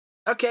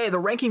Okay, the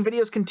ranking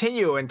videos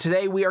continue, and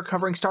today we are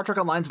covering Star Trek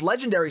Online's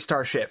legendary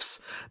starships.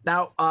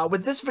 Now,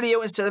 with this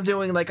video, instead of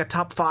doing like a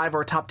top 5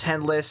 or a top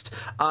 10 list,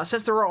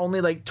 since there are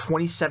only like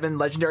 27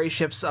 legendary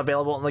ships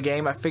available in the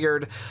game, I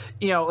figured,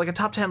 like a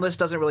top 10 list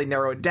doesn't really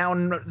narrow it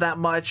down that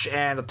much,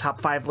 and a top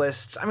 5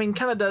 list, I mean,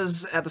 kind of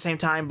does at the same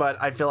time,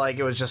 but I feel like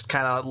it was just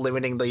kind of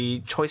limiting the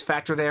choice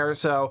factor there.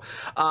 So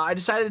I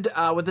decided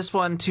with this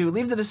one to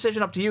leave the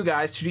decision up to you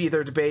guys to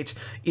either debate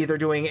either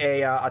doing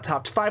a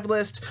top 5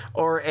 list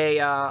or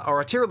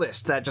a tier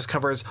list that just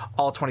covers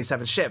all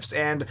 27 ships,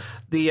 and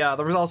the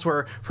results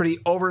were pretty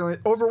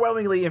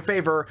overwhelmingly in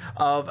favor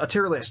of a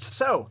tier list.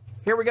 So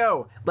here we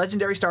go,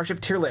 legendary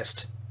starship tier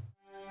list.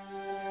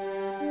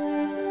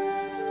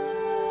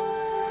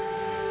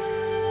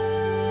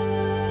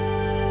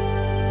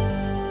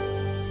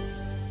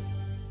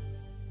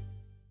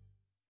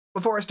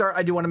 Before I start,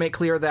 I do want to make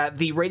clear that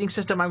the rating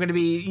system I'm going to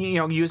be,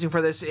 using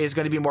for this is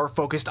going to be more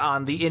focused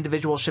on the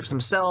individual ships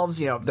themselves,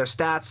 their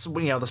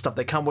stats, the stuff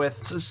they come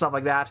with, stuff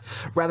like that,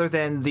 rather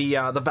than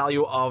the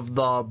value of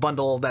the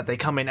bundle that they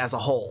come in as a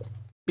whole.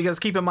 Because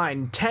keep in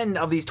mind, 10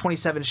 of these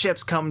 27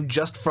 ships come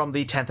just from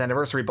the 10th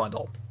anniversary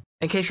bundle.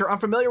 In case you're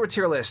unfamiliar with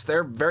tier lists,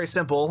 they're very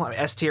simple.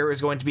 S tier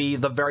is going to be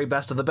the very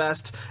best of the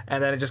best,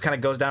 and then it just kind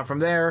of goes down from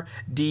there,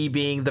 D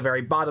being the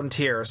very bottom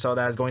tier, so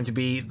that is going to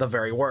be the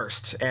very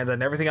worst, and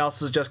then everything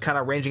else is just kind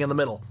of ranging in the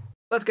middle.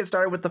 Let's get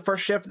started with the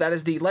first ship. That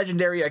is the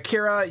legendary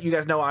Akira. You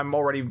guys know I'm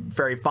already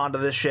very fond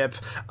of this ship.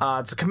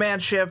 It's a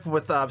command ship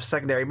with a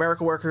secondary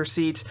miracle worker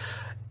seat.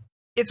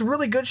 It's a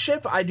really good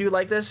ship. I do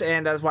like this,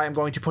 and that's why I'm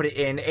going to put it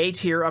in A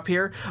tier up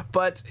here,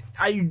 but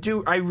I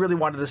really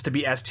wanted this to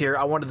be S tier.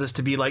 I wanted this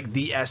to be like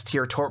the S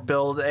tier torp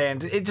build,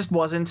 and it just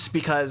wasn't,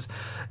 because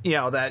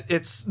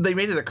they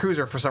made it a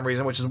cruiser for some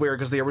reason, which is weird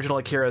because the original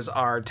Akiras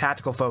are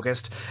tactical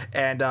focused,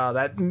 and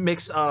that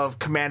mix of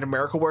command and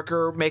miracle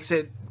worker makes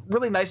it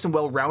really nice and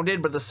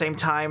well-rounded, but at the same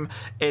time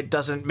it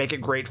doesn't make it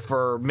great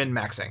for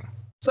min-maxing.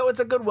 So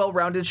it's a good,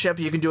 well-rounded ship.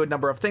 You can do a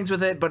number of things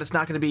with it, but it's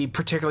not going to be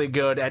particularly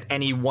good at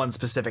any one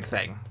specific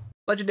thing.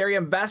 Legendary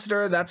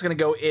Ambassador, that's going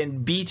to go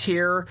in B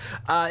tier.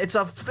 It's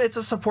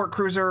a support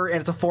cruiser, and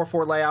it's a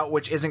 4-4 layout,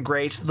 which isn't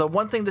great. The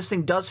one thing this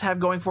thing does have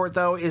going for it,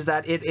 though, is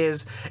that it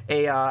is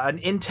an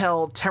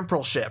Intel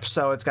temporal ship.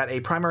 So it's got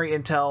a primary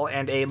Intel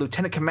and a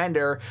Lieutenant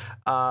Commander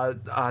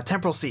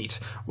temporal seat,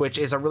 which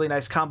is a really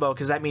nice combo,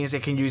 because that means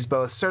it can use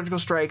both Surgical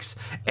Strikes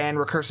and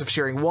Recursive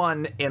Shearing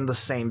 1 in the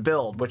same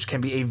build, which can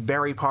be a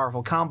very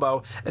powerful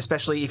combo,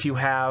 especially if you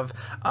have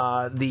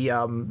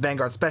the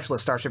Vanguard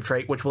Specialist Starship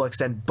trait, which will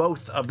extend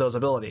both of those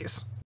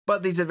abilities.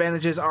 But these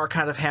advantages are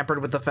kind of hampered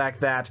with the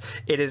fact that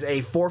it is a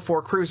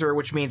 4-4 cruiser,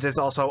 which means it's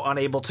also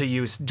unable to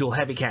use dual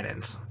heavy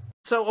cannons.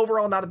 So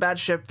overall, not a bad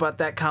ship, but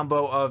that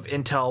combo of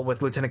Intel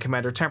with Lieutenant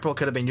Commander Temporal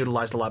could have been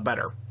utilized a lot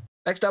better.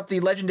 Next up, the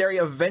Legendary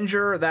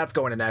Avenger, that's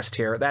going in S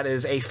tier. That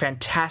is a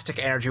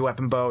fantastic energy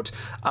weapon boat.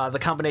 The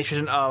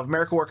combination of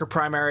Miracle Worker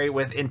primary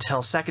with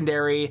Intel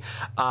secondary,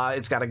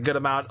 it's got a good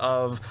amount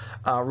of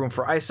room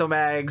for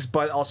isomags,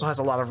 but also has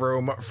a lot of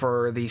room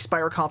for the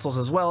Spire consoles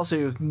as well,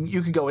 so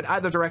you can go in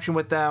either direction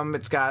with them.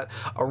 It's got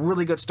a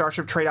really good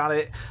Starship trait on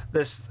it.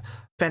 This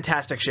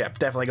fantastic ship,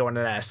 definitely going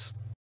in S.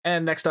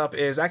 And next up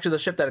is actually the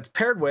ship that it's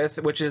paired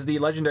with, which is the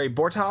Legendary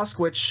Bortosk,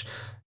 which,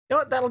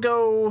 that'll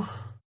go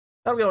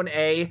in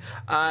A.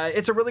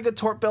 It's a really good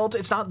torp build.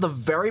 It's not the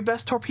very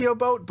best torpedo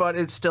boat, but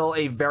it's still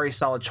a very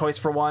solid choice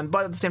for one.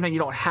 But at the same time, you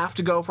don't have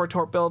to go for a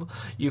torp build.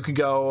 You can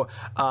go,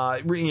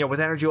 with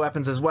energy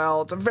weapons as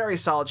well. It's a very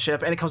solid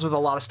ship, and it comes with a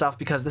lot of stuff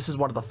because this is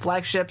one of the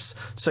flagships,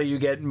 so you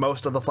get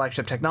most of the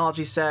flagship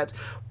technology set,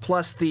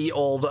 plus the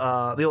old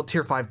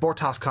Tier 5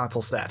 Bortosk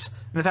console set.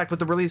 And in fact, with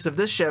the release of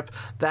this ship,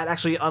 that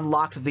actually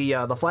unlocked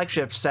the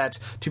flagship set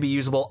to be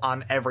usable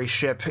on every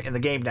ship in the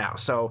game now.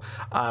 So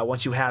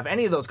once you have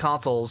any of those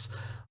consoles,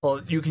 well,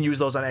 you can use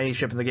those on any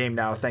ship in the game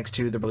now, thanks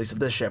to the release of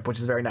this ship, which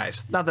is very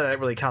nice. Not that it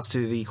really counts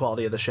to the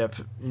quality of the ship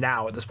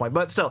now at this point,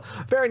 but still,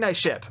 very nice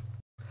ship.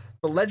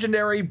 The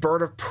Legendary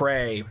Bird of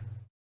Prey.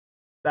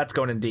 That's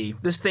going in D.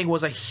 This thing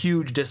was a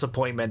huge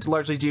disappointment,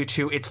 largely due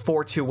to its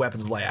 4-2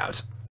 weapons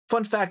layout.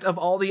 Fun fact, of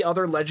all the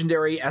other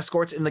legendary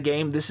escorts in the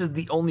game, this is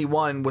the only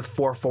one with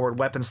 4 forward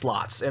weapon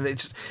slots, and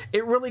it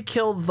really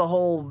killed the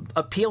whole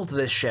appeal to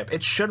this ship.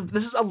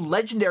 This is a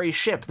legendary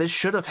ship. This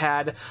should have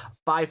had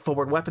 5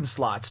 forward weapon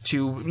slots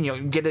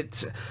to, get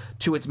it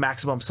to its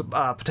maximum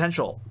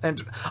potential.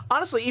 And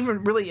honestly,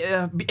 even really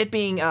it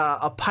being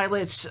a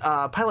pilot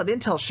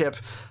intel ship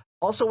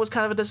also was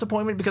kind of a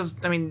disappointment, because,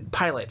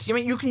 pilot.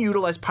 you can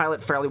utilize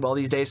pilot fairly well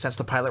these days since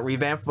the pilot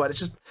revamp, but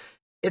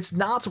it's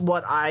not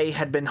what I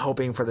had been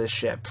hoping for this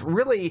ship.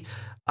 Really,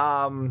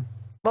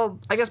 well,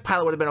 I guess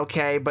pilot would have been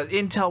okay, but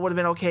Intel would have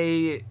been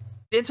okay.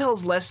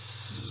 Intel's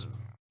less,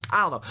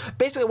 I don't know.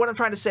 Basically, what I'm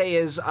trying to say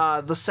is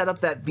the setup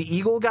that the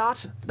Eagle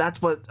got, that's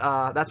what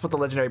the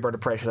Legendary Bird of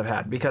Prey should have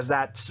had, because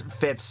that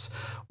fits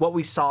what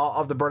we saw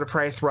of the Bird of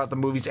Prey throughout the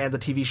movies and the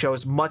TV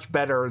shows much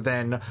better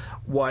than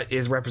what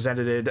was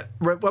represented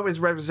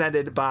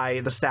by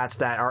the stats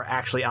that are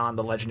actually on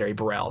the Legendary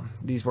Burrell.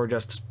 These were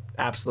just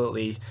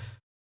absolutely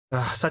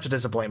Ugh, such a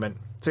disappointment.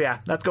 So yeah,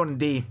 that's going in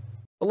D.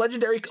 The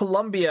Legendary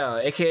Columbia,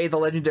 aka the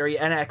Legendary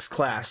NX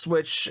class,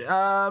 which,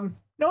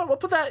 no, we'll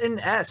put that in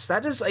S.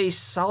 That is a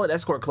solid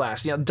escort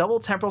class. You know, double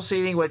temporal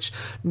seating, which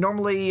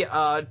normally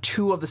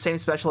 2 of the same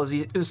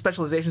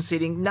specialization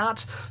seating,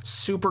 not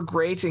super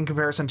great in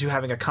comparison to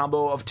having a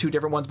combo of 2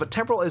 different ones, but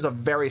temporal is a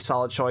very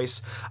solid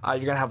choice. You're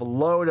going to have a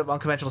load of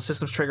unconventional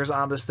systems triggers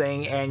on this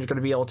thing, and you're going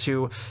to be able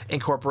to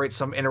incorporate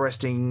some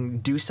interesting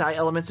Dusai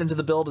elements into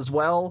the build as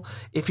well,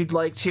 if you'd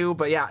like to.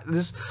 But yeah,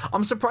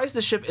 I'm surprised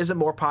this ship isn't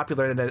more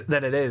popular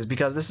than it is,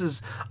 because this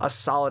is a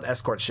solid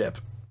escort ship.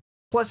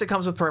 Plus, it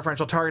comes with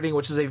preferential targeting,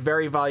 which is a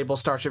very valuable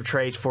Starship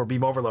trait for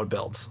beam overload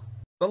builds.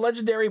 The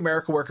Legendary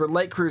Miracle Worker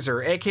Light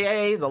Cruiser,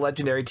 aka the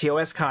Legendary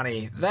TOS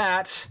Connie.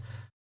 That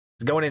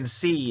is going in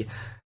C.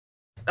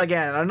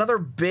 Again, another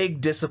big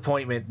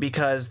disappointment,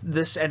 because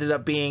this ended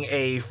up being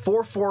a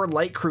 4-4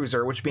 light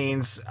cruiser, which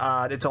means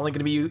it's only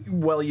going to be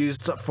well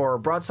used for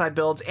broadside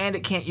builds, and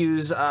it can't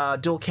use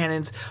dual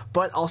cannons,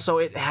 but also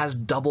it has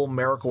double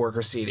Miracle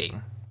Worker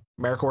seating.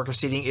 Miracle Worker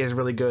seating is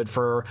really good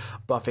for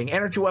buffing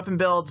energy weapon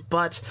builds,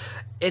 but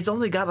it's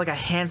only got like a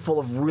handful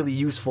of really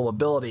useful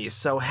abilities,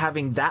 so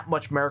having that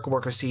much Miracle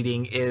Worker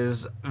seating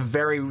is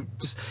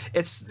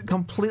it's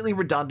completely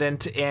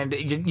redundant, and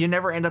you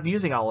never end up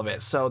using all of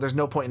it, so there's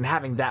no point in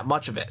having that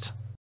much of it.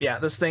 Yeah,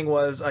 this thing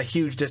was a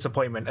huge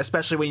disappointment,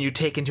 especially when you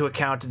take into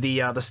account the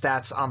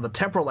stats on the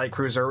Temporal Light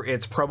Cruiser,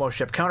 its promo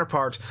ship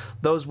counterpart.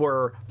 Those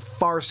were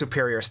far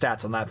superior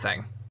stats on that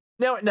thing.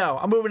 No,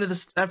 I'm moving to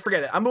this.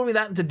 Forget it. I'm moving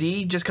that into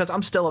D just because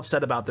I'm still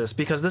upset about this,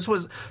 because this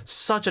was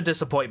such a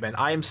disappointment.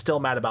 I am still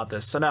mad about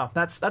this. So no,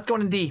 that's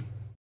going in D.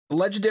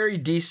 Legendary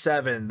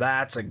D7.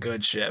 That's a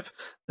good ship.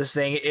 This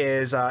thing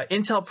is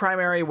Intel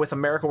primary with a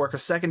Miracle Worker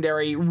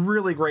secondary.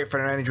 Really great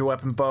for an energy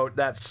weapon boat.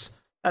 That's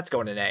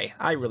going in A.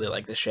 I really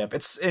like this ship.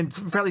 It's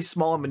fairly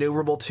small and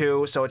maneuverable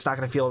too, so it's not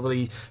going to feel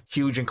really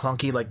huge and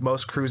clunky like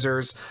most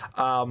cruisers.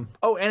 Oh,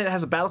 and it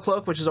has a battle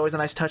cloak, which is always a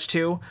nice touch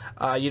too.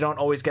 You don't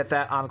always get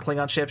that on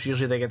Klingon ships.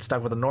 Usually they get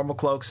stuck with a normal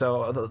cloak,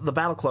 so the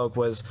battle cloak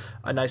was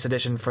a nice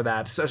addition for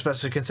that, so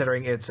especially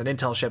considering it's an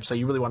Intel ship, so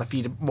you really want to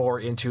feed more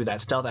into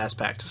that stealth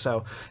aspect.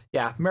 So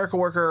yeah, Miracle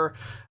Worker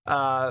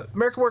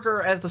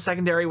as the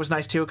secondary was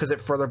nice too, because it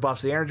further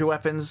buffs the energy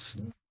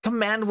weapons.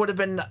 Command would have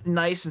been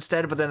nice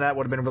instead, but then that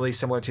would have been really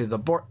similar to the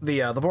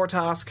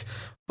Vortosk.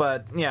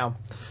 But you know,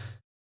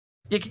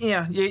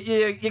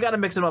 you got to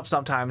mix them up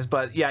sometimes.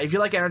 But yeah, if you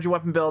like energy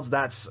weapon builds,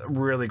 that's a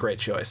really great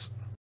choice.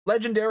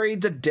 Legendary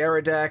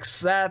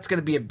Dideridex, that's going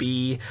to be a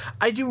B.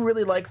 I do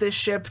really like this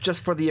ship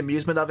just for the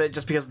amusement of it,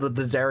 just because the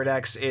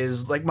Dideridex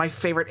is like my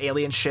favorite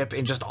alien ship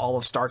in just all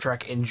of Star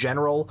Trek in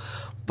general.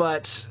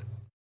 But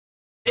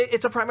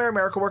it's a primary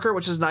Miracle Worker,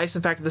 which is nice.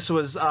 In fact, this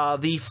was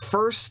the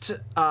first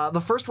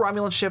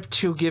Romulan ship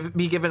to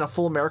be given a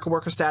full Miracle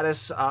Worker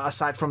status,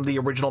 aside from the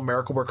original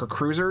Miracle Worker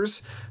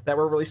cruisers that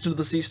were released into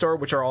the C-Store,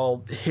 which are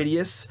all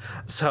hideous.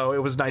 So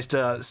it was nice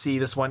to see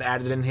this one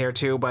added in here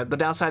too. But the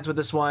downsides with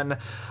this one,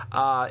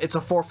 it's a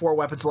 4-4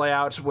 weapons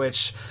layout,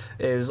 which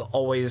is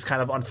always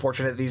kind of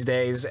unfortunate these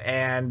days.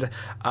 And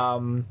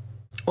well,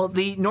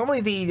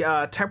 normally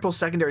the temporal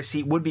secondary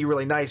seat would be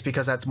really nice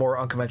because that's more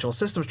unconventional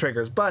systems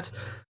triggers, but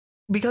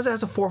because it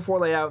has a 4-4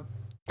 layout,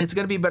 it's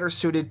going to be better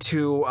suited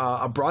to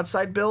a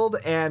broadside build.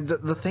 And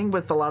the thing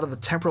with a lot of the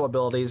temporal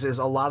abilities is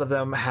a lot of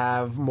them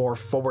have more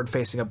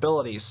forward-facing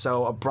abilities.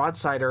 So a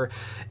broadsider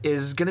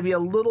is going to be a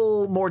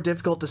little more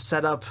difficult to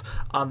set up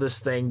on this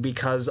thing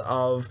because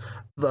of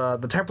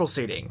the temporal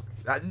seating.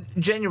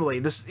 Genuinely,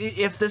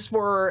 if this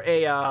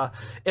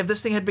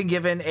thing had been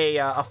given a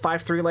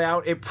 5-3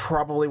 layout, it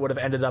probably would have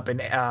ended up in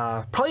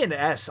probably an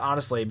S,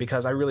 honestly,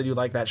 because I really do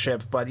like that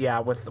ship. But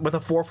yeah, with a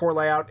 4-4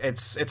 layout,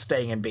 it's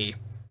staying in B.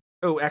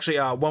 Oh, actually,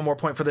 one more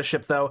point for this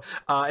ship, though.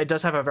 It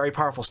does have a very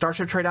powerful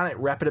Starship trait on it,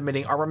 Rapid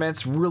Emitting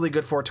Armaments, really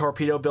good for a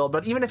torpedo build,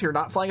 but even if you're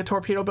not flying a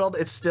torpedo build,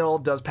 it still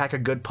does pack a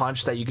good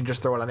punch that you can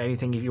just throw it on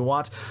anything if you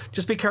want.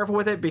 Just be careful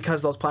with it,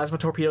 because those plasma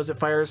torpedoes it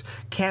fires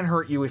can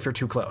hurt you if you're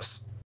too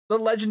close. The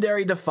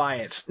Legendary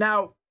Defiant.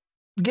 Now,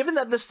 given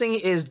that this thing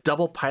is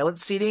double pilot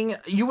seating,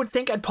 you would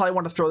think I'd probably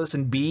want to throw this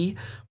in B,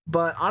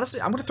 but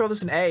honestly, I'm going to throw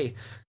this in A,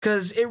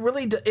 because it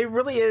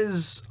really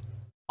is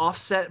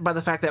offset by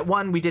the fact that,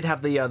 one, we did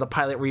have the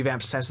pilot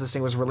revamp since this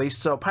thing was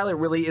released, so pilot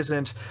really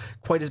isn't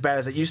quite as bad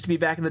as it used to be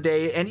back in the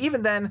day, and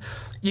even then,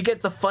 you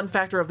get the fun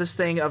factor of this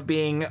thing of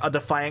being a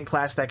Defiant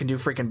class that can do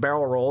freaking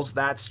barrel rolls.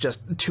 That's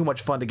just too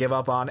much fun to give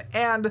up on.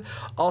 And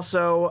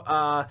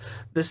also,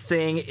 this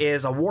thing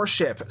is a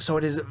warship, so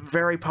it is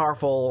very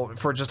powerful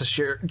for just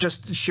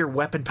sheer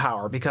weapon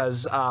power,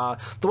 because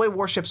the way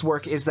warships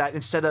work is that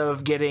instead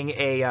of getting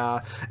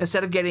an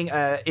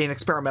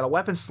experimental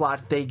weapon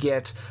slot, they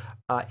get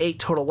 8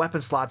 total weapon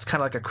slots,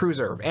 kind of like a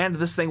cruiser. And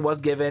this thing was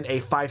given a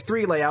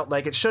 5-3 layout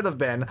like it should have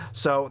been,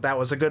 so that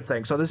was a good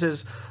thing. So this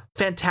is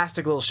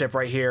fantastic little ship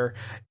right here.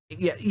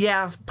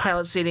 Yeah,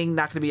 pilot seating,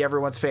 not going to be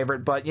everyone's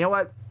favorite, but you know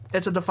what?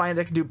 It's a Defiant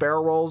that can do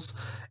barrel rolls,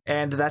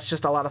 and that's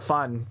just a lot of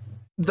fun.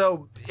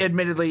 Though,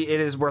 admittedly,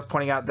 it is worth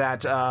pointing out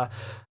that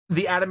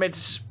the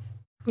Adamant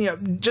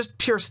just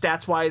pure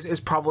stats wise is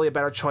probably a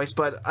better choice,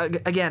 but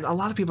again, a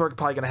lot of people are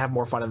probably going to have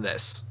more fun in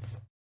this.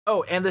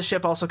 Oh, and this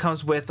ship also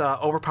comes with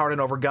Overpowered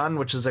and Overgun,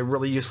 which is a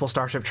really useful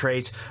Starship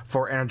trait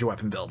for energy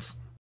weapon builds.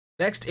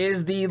 Next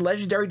is the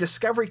Legendary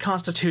Discovery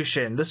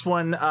Constitution. This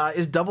one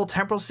is double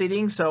temporal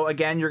seeding, so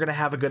again, you're going to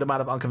have a good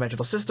amount of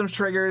unconventional systems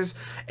triggers,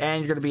 and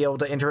you're going to be able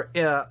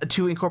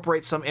to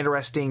incorporate some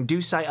interesting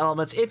do-side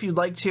elements if you'd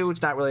like to.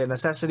 It's not really a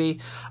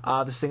necessity.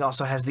 This thing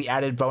also has the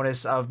added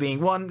bonus of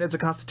being, one, it's a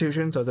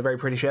Constitution, so it's a very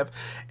pretty ship,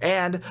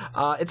 and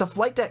it's a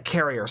flight deck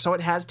carrier, so it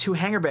has 2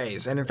 hangar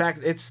bays, and in fact,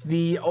 it's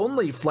the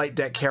only flight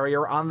deck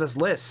carrier on this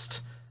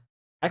list.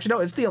 Actually,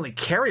 no, it's the only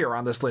carrier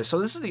on this list, so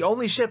this is the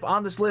only ship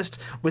on this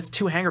list with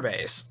 2 hangar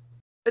bays.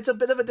 It's a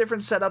bit of a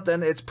different setup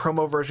than its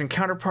promo version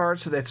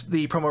counterparts. That's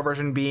the promo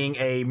version being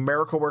a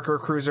Miracle Worker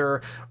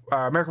cruiser,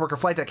 Miracle Worker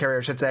flight deck carrier,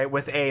 I should say,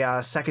 with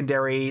a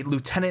secondary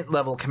lieutenant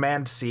level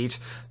command seat,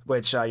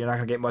 which you're not going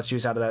to get much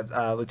use out of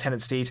that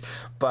lieutenant seat.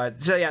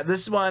 But so yeah,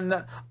 this one,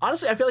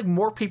 honestly, I feel like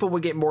more people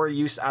would get more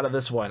use out of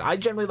this one. I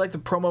generally like the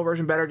promo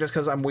version better just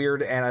because I'm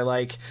weird and I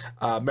like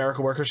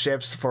Miracle Worker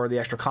ships for the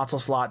extra console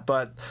slot,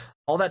 but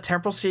all that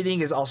temporal seating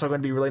is also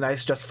going to be really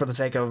nice just for the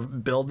sake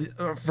of build,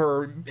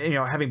 for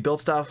having build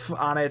stuff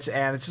on it,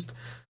 and it's just,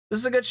 this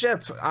is a good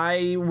ship.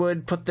 I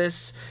would put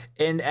this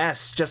in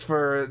S just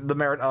for the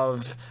merit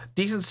of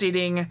decent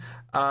seating,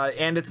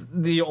 and it's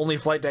the only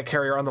flight deck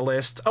carrier on the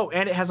list. Oh,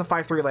 and it has a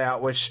 5-3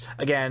 layout, which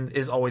again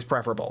is always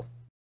preferable.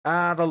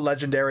 The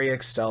Legendary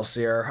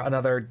Excelsior,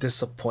 another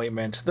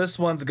disappointment. This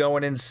one's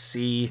going in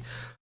C.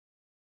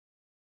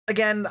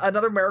 Again,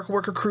 another Miracle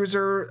Worker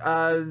cruiser,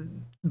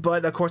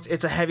 but of course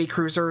it's a heavy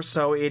cruiser,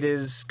 so it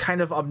is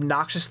kind of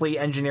obnoxiously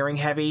engineering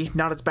heavy.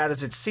 Not as bad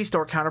as its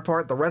C-Store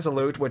counterpart, the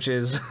Resolute, which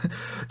is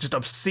just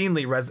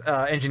obscenely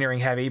engineering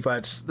heavy,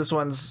 but this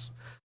one's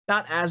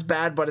not as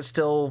bad, but it's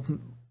still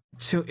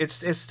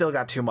still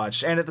got too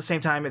much. And at the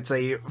same time, it's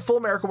a full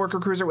Miracle Worker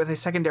cruiser with a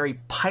secondary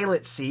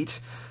pilot seat,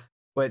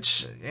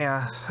 which,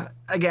 yeah,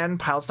 again,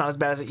 pilot's not as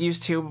bad as it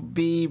used to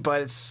be,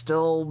 but it's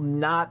still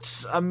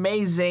not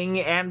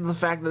amazing, and the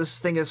fact that this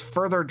thing is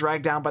further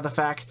dragged down by the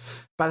fact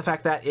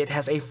that it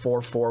has a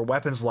 4-4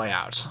 weapons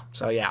layout.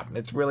 So yeah,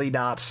 it's really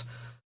not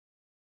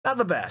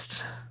the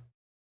best.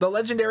 The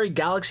Legendary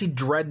Galaxy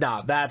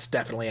Dreadnought, that's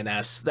definitely an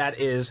S. That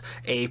is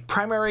a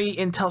primary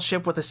intel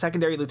ship with a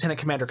secondary Lieutenant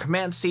Commander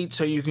command seat,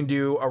 so you can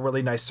do a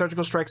really nice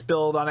surgical strikes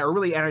build on it, or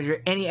really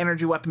any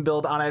energy weapon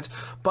build on it,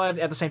 but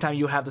at the same time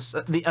you have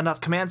enough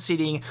command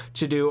seating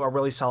to do a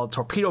really solid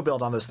torpedo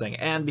build on this thing,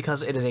 and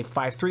because it is a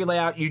 5-3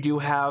 layout, you do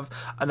have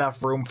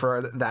enough room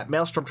for that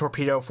Maelstrom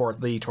torpedo for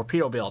the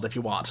torpedo build if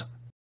you want.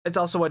 It's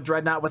also a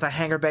Dreadnought with a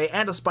hangar bay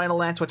and a spinal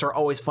lance, which are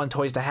always fun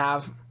toys to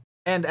have.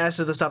 And as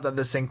to the stuff that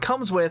this thing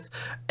comes with,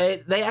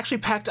 they actually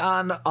packed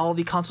on all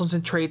the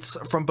consultant traits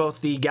from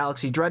both the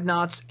Galaxy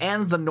Dreadnoughts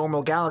and the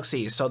normal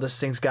Galaxies. So this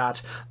thing's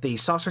got the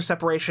saucer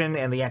separation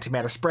and the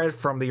antimatter spread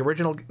from the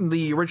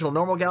original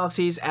normal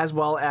Galaxies, as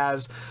well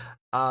as,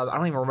 I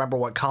don't even remember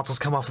what consoles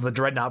come off of the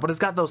Dreadnought, but it's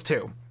got those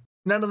too.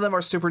 None of them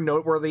are super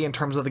noteworthy in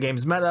terms of the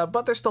game's meta,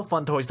 but they're still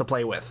fun toys to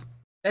play with.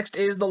 Next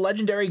is the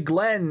Legendary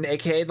Glenn,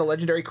 aka the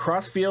Legendary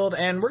Crossfield,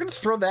 and we're going to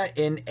throw that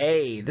in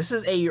A. This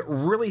is a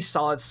really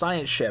solid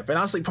science ship, and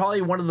honestly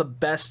probably one of the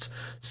best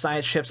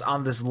science ships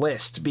on this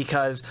list,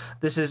 because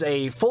this is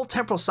a full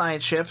temporal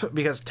science ship,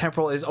 because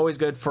temporal is always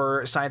good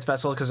for science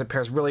vessels because it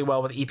pairs really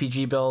well with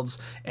EPG builds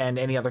and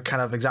any other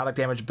kind of exotic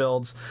damage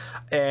builds,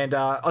 and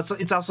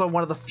it's also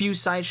one of the few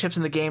science ships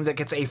in the game that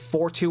gets a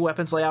 4-2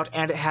 weapons layout,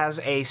 and it has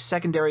a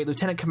secondary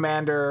Lieutenant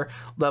Commander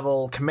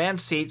level command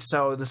seat,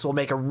 so this will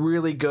make a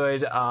really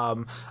good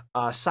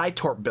side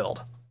torp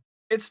build.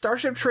 Its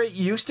Starship trait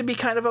used to be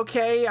kind of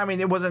okay. I mean,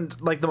 it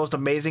wasn't like the most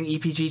amazing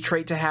EPG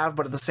trait to have,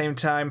 but at the same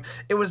time,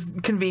 it was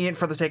convenient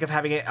for the sake of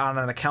having it on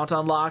an account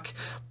unlock.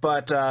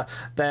 But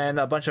then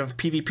a bunch of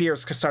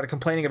PvPers started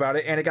complaining about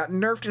it, and it got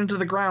nerfed into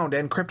the ground.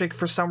 And Cryptic,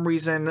 for some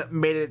reason,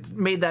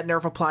 made that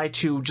nerf apply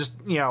to just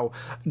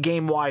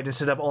game wide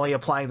instead of only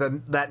applying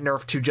that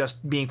nerf to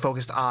just being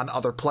focused on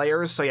other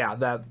players. So yeah,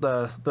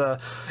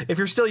 if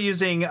you're still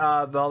using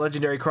the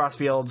Legendary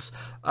Crossfield's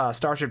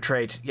Starship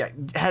trait, yeah,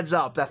 heads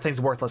up, that thing's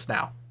worthless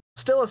now.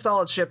 Still a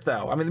solid ship,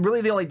 though. I mean,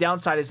 really the only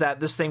downside is that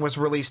this thing was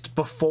released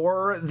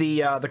before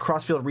the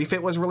Crossfield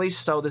refit was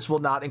released, so this will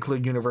not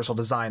include universal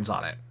designs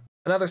on it.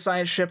 Another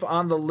science ship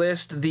on the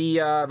list,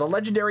 the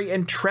Legendary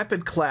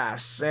Intrepid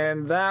class,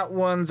 and that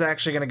one's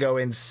actually going to go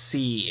in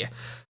C.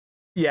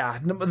 Yeah,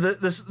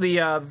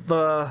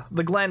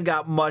 the Glenn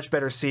got much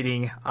better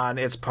seating on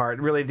its part.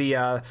 Really,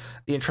 the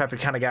Intrepid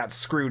kind of got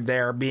screwed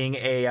there, being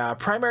a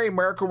primary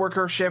Miracle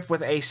Worker ship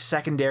with a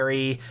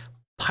secondary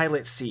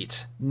pilot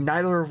seat,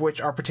 neither of which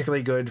are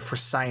particularly good for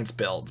science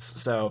builds.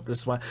 So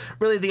this one,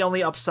 really the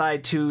only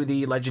upside to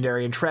the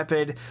Legendary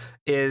Intrepid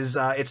is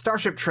its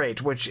Starship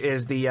trait, which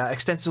is the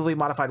extensively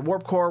modified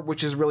warp core,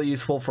 which is really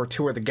useful for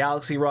Tour of the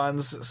Galaxy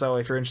runs. So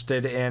if you're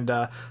interested in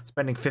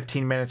spending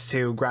 15 minutes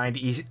to grind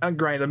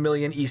a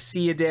million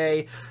EC a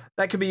day,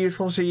 that could be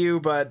useful to you.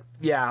 But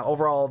yeah,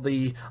 overall,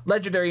 the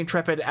Legendary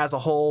Intrepid as a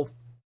whole,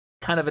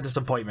 kind of a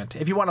disappointment.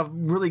 If you want a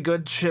really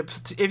good ship,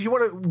 if you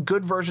want a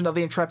good version of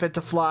the Intrepid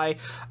to fly,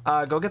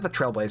 go get the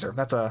Trailblazer.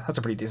 That's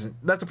a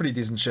pretty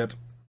decent ship.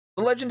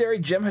 The legendary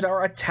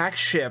Jem'Hadar attack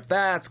ship,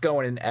 that's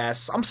going in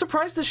S. I'm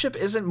surprised this ship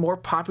isn't more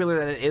popular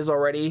than it is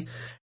already.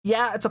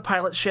 Yeah, it's a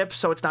pilot ship,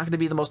 so it's not going to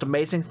be the most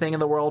amazing thing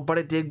in the world, but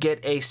it did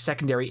get a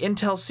secondary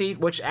intel seat,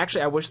 which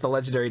actually I wish the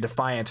legendary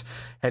Defiant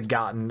had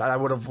gotten. I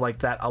would have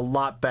liked that a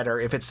lot better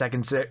if its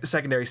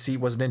secondary seat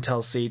was an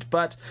intel seat,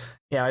 but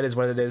yeah, it is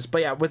what it is.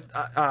 But yeah,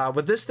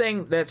 with this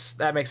thing,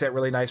 that makes it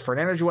really nice for an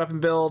energy weapon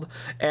build,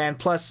 and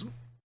plus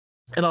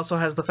it also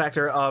has the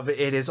factor of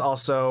it is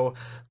also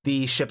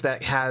the ship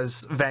that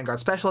has Vanguard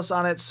Specialists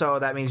on it, so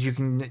that means you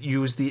can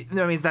use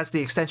that's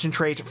the extension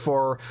trait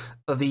for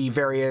the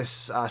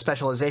various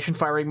specialization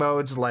firing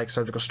modes, like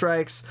Surgical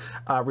Strikes,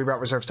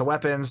 Reroute Reserves to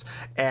Weapons,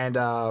 and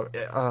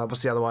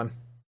what's the other one?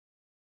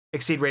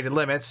 Exceed Rated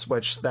Limits,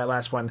 which that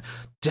last one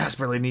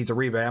desperately needs a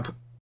revamp.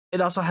 It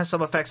also has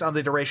some effects on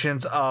the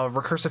durations of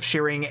Recursive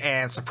Shearing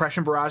and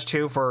Suppression Barrage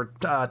too for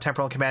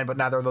Temporal Command, but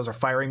neither of those are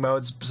firing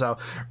modes, so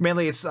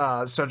mainly it's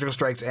Surgical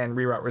Strikes and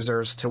Reroute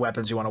Reserves to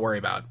Weapons you want to worry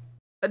about.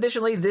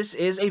 Additionally, this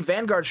is a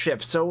Vanguard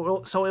ship,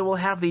 so it will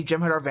have the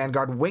Jem'Hadar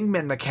Vanguard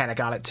wingman mechanic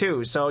on it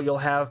too. So you'll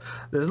have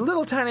this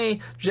little tiny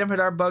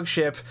Jem'Hadar bug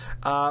ship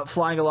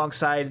flying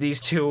alongside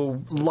these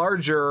two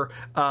larger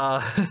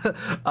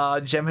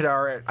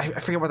Jem'Hadar. I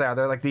forget what they are.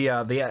 They're like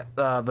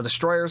the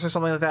destroyers or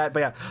something like that. But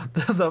yeah,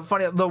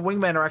 the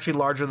wingmen are actually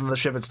larger than the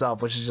ship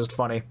itself, which is just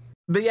funny.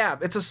 But yeah,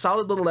 it's a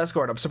solid little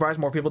escort. I'm surprised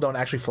more people don't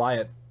actually fly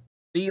it.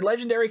 The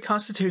legendary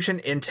Constitution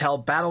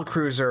Intel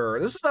Battlecruiser.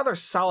 This is another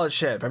solid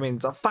ship. I mean,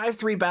 it's a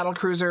 5.3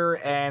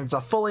 battlecruiser, and it's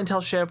a full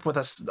Intel ship with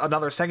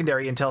another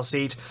secondary Intel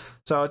seat.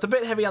 So it's a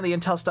bit heavy on the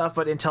Intel stuff,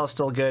 but Intel is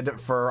still good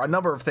for a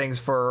number of things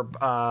for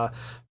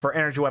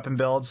energy weapon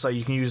builds. So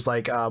you can use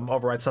like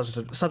override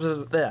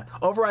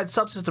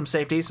subsystem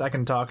safeties. I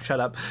can talk.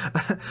 Shut up.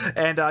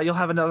 And you'll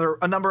have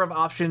a number of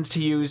options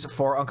to use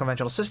for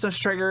unconventional systems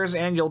triggers,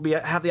 and you'll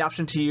have the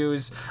option to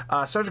use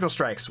surgical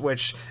strikes,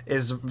 which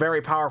is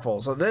very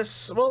powerful. So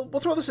this, we'll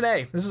throw this in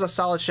A. This is a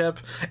solid ship,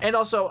 and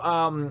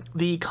also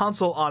the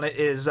console on it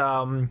is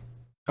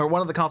or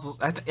one of the consoles,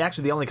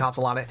 actually the only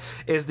console on it,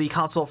 is the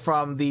console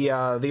from the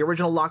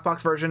original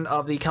lockbox version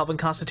of the Kelvin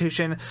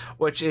Constitution,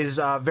 which is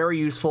very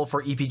useful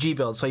for EPG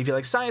builds. So if you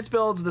like science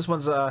builds, this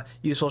one's a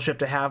useful ship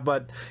to have,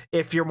 but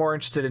if you're more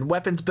interested in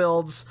weapons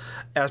builds,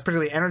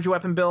 particularly energy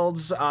weapon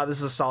builds, this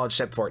is a solid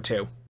ship for it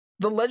too.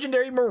 The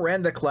legendary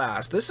Miranda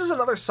class. This is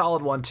another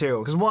solid one too,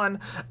 because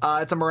one,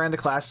 it's a Miranda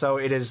class, so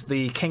it is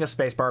the king of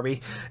space Barbie,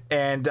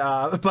 and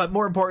but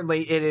more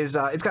importantly, it's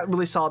got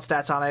really solid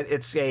stats on it.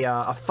 It's a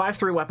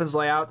 5.3 weapons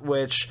layout,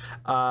 which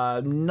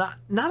not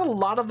a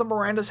lot of the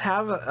Mirandas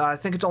have. I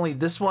think it's only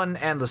this one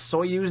and the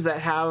Soyuz that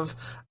have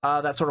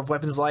that sort of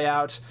weapons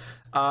layout.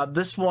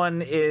 This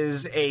one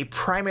is a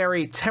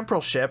primary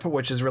temporal ship,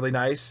 which is really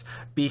nice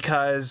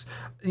because,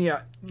 you know,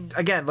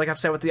 again, like I've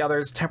said with the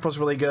others, temporal's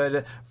really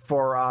good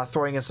for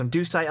throwing in some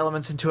Dusai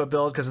elements into a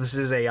build, because this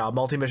is a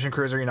multi-mission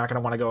cruiser. You're not going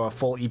to want to go a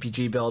full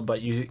EPG build,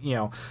 but you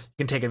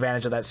can take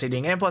advantage of that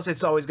seating. And plus,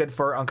 it's always good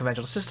for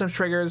unconventional systems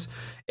triggers.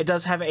 It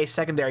does have a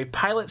secondary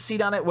pilot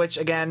seat on it, which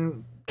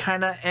again,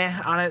 kind of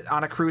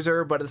on a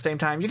cruiser, but at the same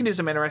time you can do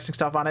some interesting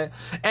stuff on it.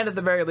 And at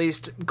the very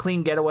least,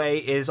 Clean Getaway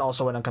is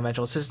also an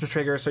unconventional systems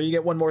trigger, so you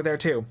get one more there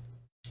too.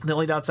 The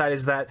only downside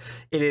is that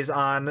it is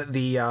on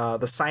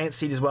the science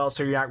seat as well,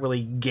 so you're not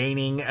really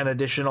gaining an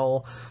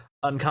additional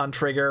uncon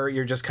trigger.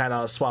 You're just kind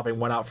of swapping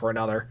one out for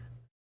another.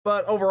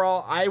 But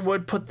overall, I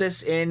would put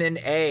this in an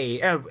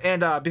A,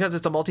 and because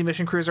it's a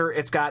multi-mission cruiser,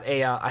 it's got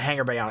a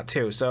hangar bay on it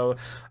too. So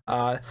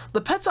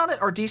the pets on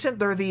it are decent.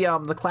 They're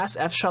the Class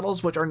F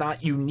shuttles, which are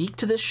not unique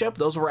to this ship.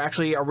 Those were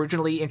actually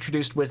originally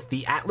introduced with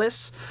the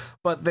Atlas,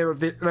 but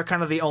they're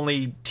kind of the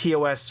only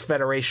TOS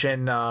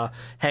Federation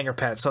hangar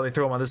pets, so they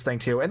threw them on this thing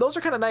too. And those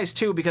are kind of nice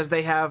too, because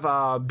they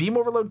have Beam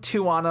Overload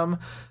 2 on them.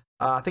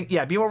 I think,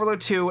 yeah, Beam Overload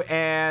 2,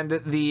 and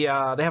they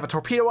have a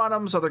torpedo on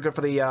them, so they're good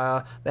for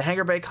the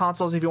hangar bay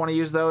consoles if you want to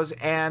use those.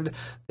 And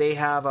they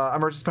have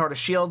emergency power to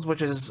shields,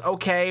 which is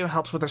okay,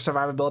 helps with their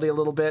survivability a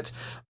little bit.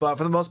 But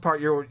for the most part,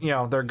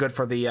 they're good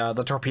for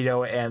the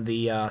torpedo and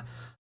the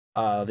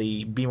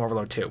Beam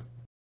Overload 2.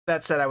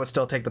 That said, I would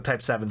still take the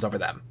Type 7s over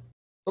them.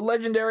 The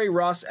legendary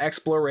Ross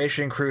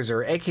Exploration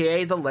Cruiser,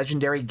 aka the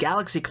legendary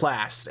Galaxy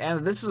class,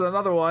 and this is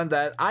another one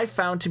that I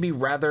found to be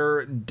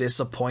rather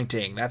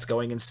disappointing. That's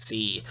going in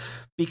C,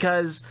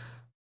 because,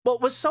 well,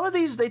 with some of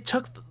these,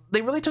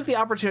 they really took the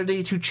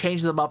opportunity to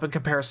change them up in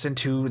comparison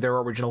to their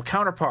original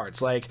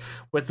counterparts. Like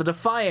with the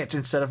Defiant,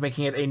 instead of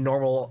making it a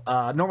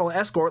normal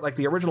escort like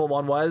the original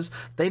one was,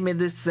 they made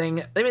this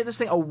thing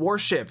a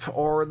warship.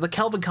 Or the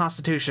Kelvin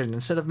Constitution,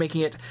 instead of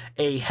making it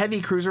a heavy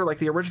cruiser like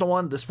the original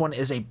one, this one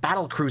is a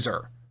battle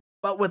cruiser.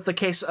 But with the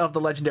case of the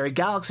legendary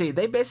Galaxy,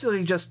 they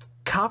basically just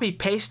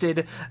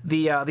copy-pasted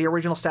the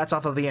original stats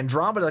off of the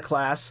Andromeda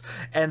class,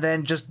 and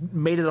then just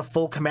made it a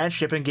full command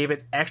ship and gave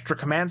it extra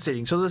command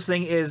seating. So this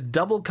thing is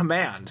double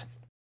command.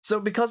 So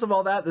because of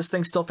all that, this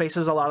thing still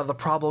faces a lot of the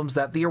problems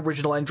that the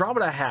original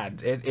Andromeda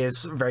had. It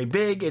is very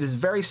big, it is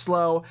very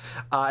slow,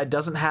 it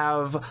doesn't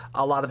have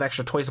a lot of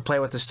extra toys to play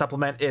with to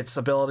supplement its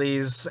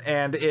abilities,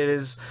 and it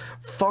is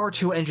far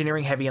too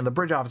engineering heavy in the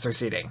bridge officer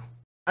seating.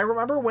 I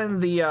remember when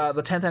the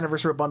 10th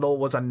anniversary bundle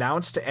was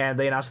announced and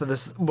they announced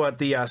that what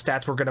the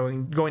stats were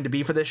going to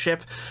be for this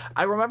ship.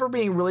 I remember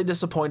being really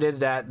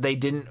disappointed that they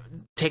didn't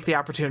take the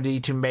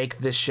opportunity to make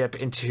this ship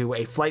into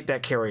a flight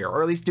deck carrier,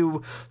 or at least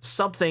do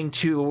something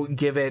to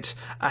give it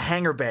a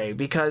hangar bay,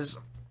 because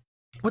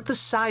with the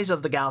size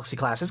of the Galaxy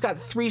class, it's got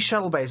 3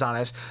 shuttle bays on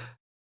it.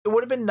 It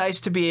would have been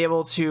nice to be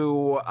able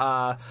to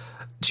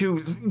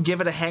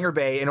give it a hangar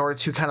bay in order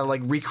to kind of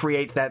like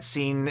recreate that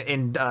scene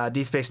in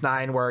Deep Space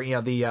Nine where, you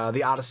know,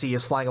 the Odyssey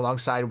is flying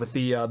alongside with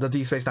the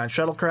Deep Space Nine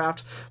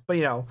shuttlecraft, but,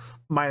 you know,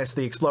 minus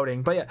the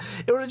exploding. But yeah,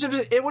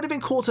 it would have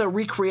been cool to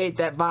recreate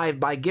that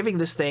vibe by giving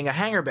this thing a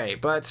hangar bay,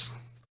 but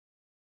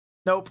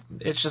nope,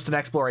 it's just an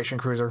exploration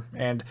cruiser,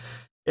 and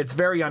it's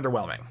very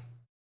underwhelming.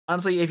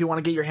 Honestly, if you want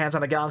to get your hands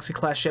on a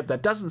Galaxy-class ship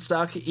that doesn't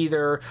suck,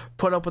 either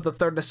put up with the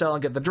 3rd nacelle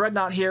and get the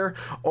Dreadnought here,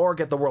 or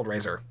get the World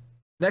Razor.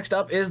 Next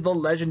up is the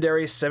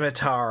legendary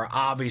Scimitar.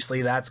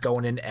 Obviously, that's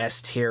going in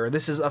S tier.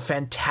 This is a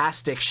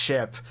fantastic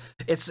ship.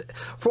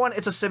 For one,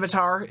 it's a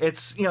Scimitar.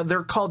 It's, you know,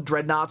 they're called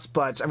Dreadnoughts,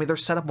 but I mean, they're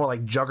set up more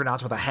like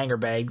Juggernauts with a hangar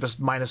bay, just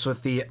minus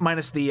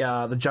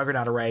the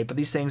Juggernaut array. But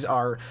these things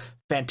are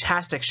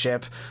fantastic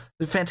ships.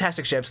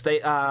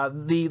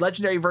 The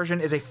legendary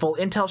version is a full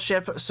intel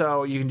ship,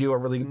 so you can do a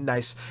really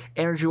nice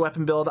energy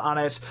weapon build on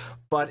it,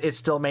 but it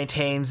still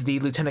maintains the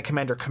Lieutenant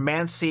Commander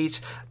command seat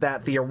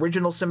that the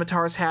original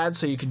Scimitars had,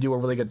 so you can do a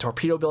really good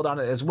torpedo build on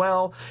it as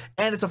well.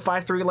 And it's a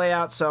 5-3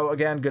 layout, so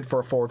again, good for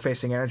a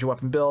forward-facing energy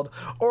weapon build,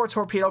 or a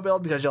torpedo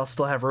build, because you'll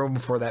still have room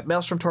for that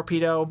Maelstrom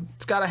torpedo.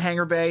 It's got a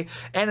hangar bay,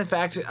 and in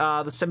fact,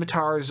 the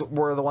Scimitars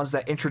were the ones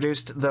that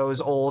introduced those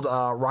old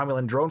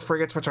Romulan drone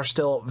frigates, which are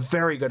still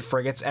very good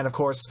frigates, and of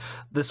course,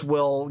 this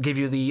will give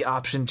you the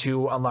option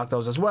to unlock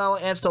those as well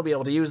and still be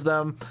able to use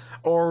them.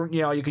 Or,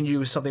 you know, you can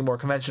use something more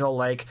conventional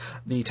like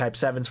the Type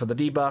 7s for the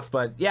debuff,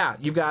 but yeah,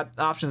 you've got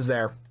options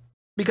there.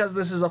 Because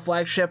this is a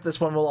flagship, this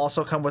one will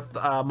also come with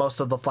most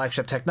of the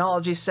flagship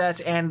technology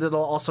set, and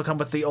it'll also come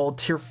with the old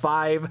Tier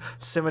 5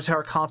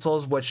 Scimitar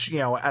consoles, which, you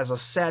know, as a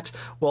set,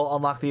 will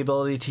unlock the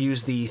ability to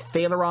use the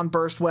Thaleron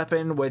burst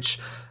weapon, which,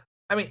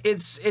 I mean,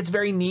 it's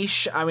very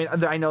niche. I mean,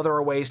 I know there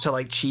are ways to,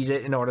 like, cheese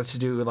it in order to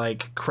do,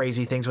 like,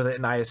 crazy things with it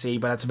in ISE,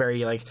 but that's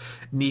very, like,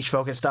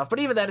 niche-focused stuff. But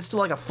even then, it's still,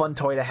 like, a fun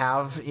toy to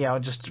have, you know,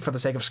 just for the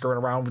sake of screwing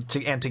around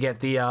and to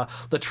get the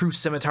true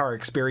Scimitar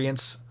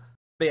experience.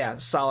 But yeah,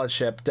 solid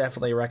ship.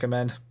 Definitely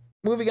recommend.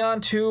 Moving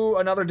on to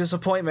another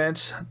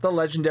disappointment, the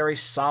legendary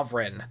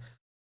Sovereign.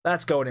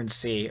 That's going in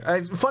C.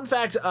 Fun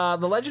fact,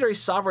 the legendary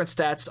Sovereign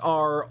stats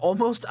are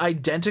almost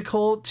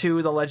identical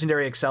to the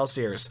legendary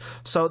Excelsiors.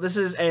 So this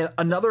is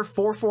another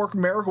 4-4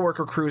 Miracle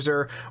Worker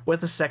cruiser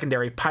with a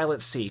secondary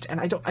pilot seat. And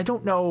I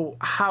don't know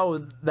how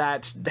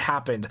that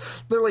happened.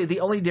 Literally,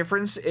 the only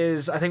difference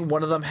is I think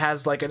one of them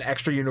has like an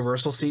extra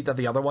universal seat that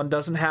the other one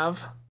doesn't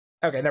have.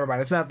 Okay, never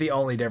mind. It's not the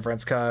only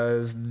difference,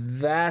 because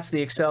that's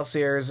the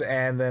Excelsiors,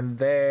 and then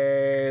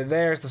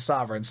there's the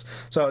Sovereigns.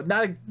 So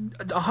not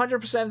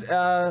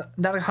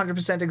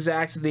 100%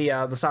 exact.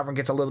 The Sovereign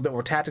gets a little bit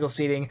more tactical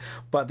seating,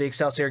 but the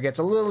Excelsior gets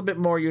a little bit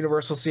more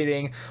universal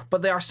seating.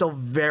 But they are still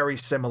very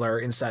similar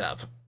in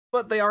setup.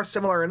 But they are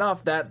similar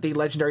enough that the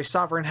legendary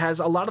Sovereign has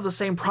a lot of the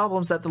same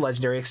problems that the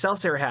legendary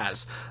Excelsior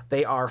has.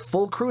 They are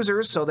full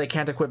cruisers, so they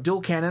can't equip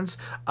dual cannons.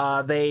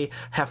 They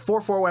have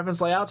 4-4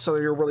 weapons layout, so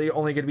you're really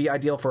only going to be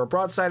ideal for a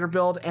broadsider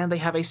build, and they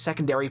have a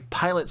secondary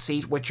pilot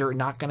seat, which you're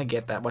not going to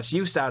get that much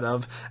use out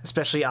of,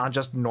 especially on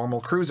just normal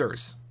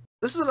cruisers.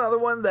 This is another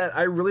one that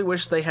I really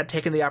wish they had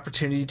taken the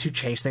opportunity to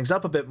change things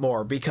up a bit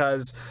more,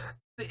 because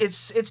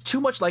it's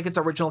too much like its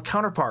original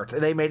counterpart.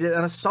 They made it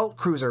an assault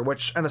cruiser,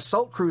 which an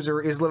assault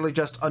cruiser is literally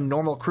just a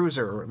normal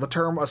cruiser. The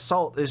term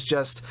assault is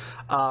just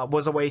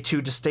was a way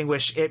to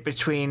distinguish it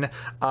between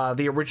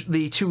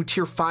the 2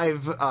 Tier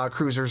 5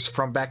 cruisers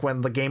from back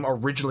when the game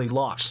originally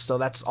launched. So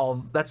that's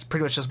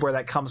pretty much just where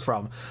that comes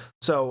from.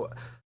 So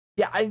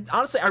yeah,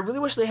 honestly, I really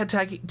wish they had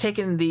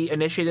taken the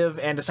initiative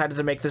and decided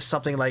to make this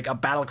something like a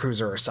battle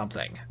cruiser or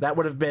something. That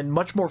would have been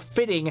much more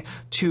fitting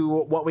to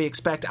what we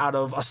expect out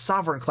of a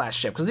Sovereign class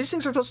ship, because these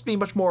things are supposed to be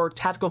much more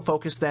tactical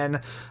focused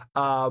than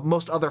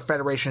most other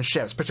Federation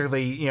ships,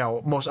 particularly, you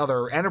know, most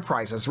other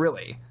Enterprises,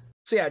 really.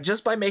 So yeah,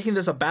 just by making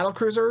this a battle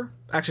cruiser,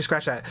 actually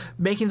scratch that,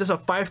 making this a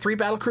 5-3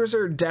 battle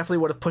cruiser definitely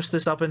would have pushed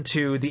this up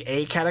into the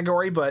A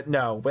category, but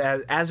no,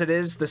 as it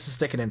is, this is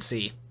sticking in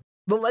C.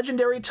 The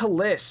legendary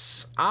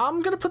Talus.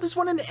 I'm going to put this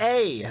one in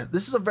A.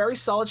 This is a very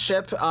solid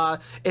ship.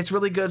 It's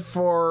really good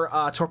for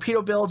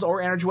torpedo builds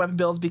or energy weapon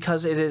builds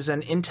because it is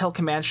an intel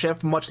command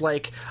ship, much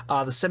like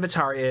the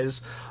Scimitar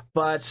is.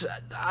 But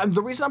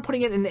the reason I'm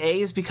putting it in A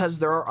is because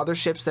there are other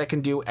ships that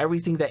can do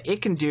everything that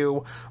it can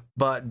do,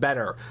 but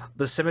better.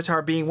 The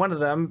Scimitar being one of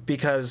them,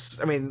 because,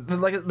 I mean,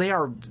 like, they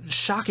are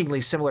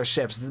shockingly similar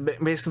ships.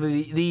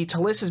 Basically, the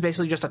Talus is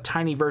basically just a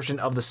tiny version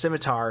of the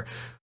Scimitar,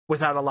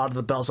 without a lot of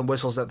the bells and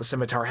whistles that the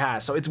Scimitar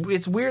has. So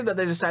it's weird that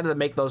they decided to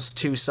make those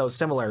two so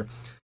similar.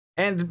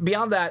 And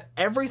beyond that,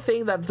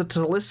 everything that the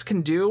Talisk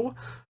can do,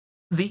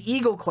 the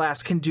Eagle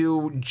class can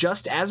do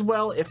just as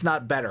well, if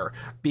not better,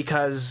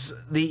 because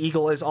the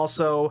Eagle is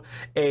also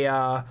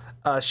a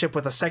ship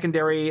with a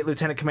secondary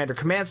Lieutenant Commander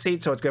command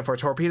seat, so it's good for a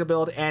torpedo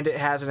build, and it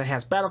has an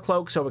enhanced battle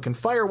cloak, so it can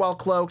fire while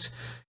cloaked.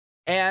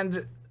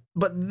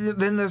 But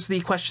then there's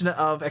the question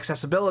of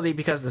accessibility,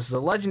 because this is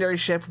a legendary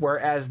ship,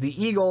 whereas the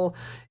Eagle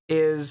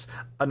is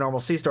a normal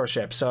sea store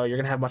ship, so you're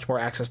going to have much more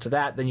access to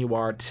that than you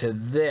are to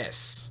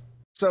this.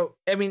 So,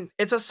 I mean,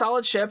 it's a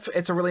solid ship.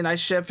 It's a really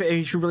nice ship.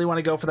 If you really want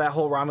to go for that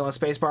whole Romulan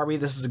Space Barbie,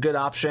 this is a good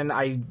option.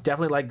 I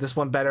definitely like this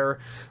one better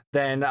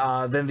than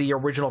the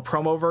original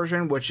promo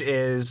version, which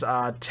is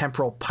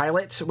Temporal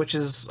Pilot, which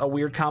is a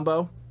weird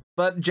combo.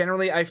 But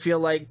generally, I feel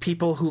like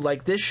people who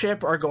like this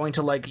ship are going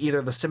to like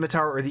either the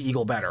Scimitar or the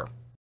Eagle better.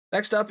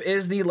 Next up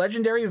is the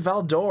legendary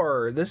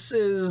Valdor. This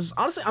is,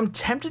 honestly, I'm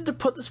tempted to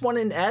put this one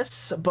in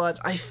S, but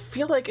I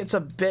feel like it's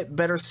a bit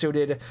better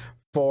suited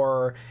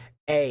for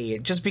A,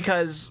 just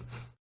because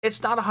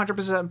it's not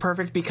 100%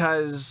 perfect,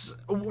 because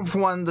for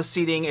one, the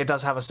seating, it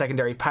does have a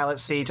secondary pilot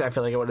seat. I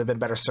feel like it would have been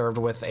better served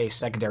with a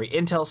secondary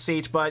intel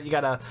seat, but you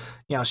gotta,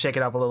 shake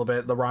it up a little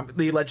bit.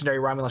 The legendary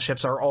Romulan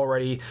ships are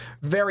already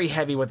very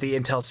heavy with the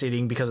intel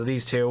seating because of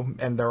these two,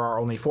 and there are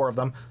only 4 of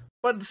them.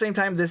 But at the same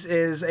time, this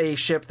is a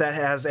ship that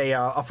has a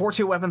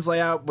 4-2 weapons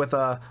layout with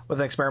an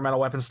experimental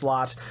weapon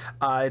slot.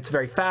 It's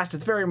very fast.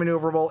 It's very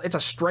maneuverable. It's a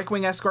strike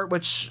wing escort,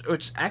 which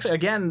actually,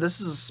 again, this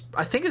is,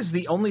 I think, is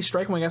the only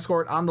strike wing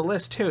escort on the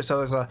list too. So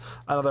there's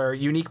another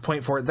unique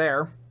point for it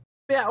there.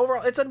 Yeah,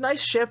 overall, it's a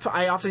nice ship.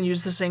 I often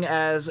use this thing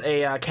as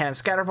a cannon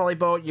scatter volley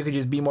boat. You could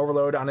use beam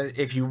overload on it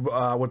if you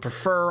would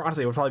prefer.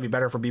 Honestly, it would probably be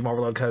better for beam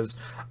overload, because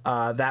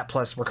that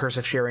plus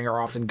recursive shearing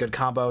are often good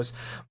combos.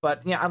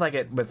 But yeah, I like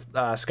it with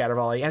scatter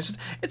volley. And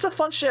it's a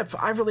fun ship.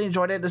 I've really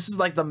enjoyed it. This is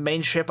like the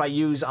main ship I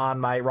use on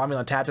my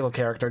Romulan tactical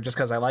character, just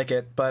because I like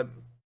it. But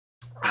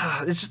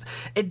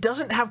it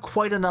doesn't have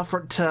quite enough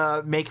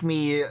to make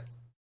me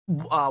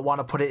want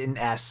to put it in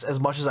S as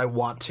much as I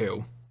want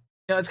to.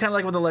 It's kind of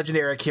like with the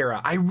legendary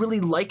Akira. I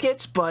really like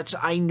it, but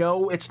I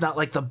know it's not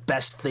like the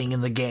best thing in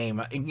the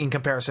game in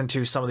comparison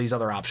to some of these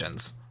other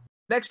options.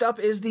 Next up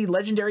is the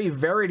legendary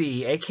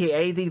Verity,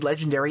 aka the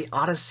legendary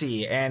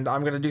Odyssey, and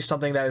I'm going to do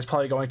something that is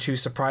probably going to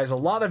surprise a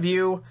lot of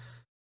you.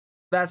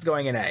 That's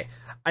going in A.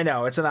 I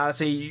know, it's an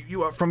Odyssey.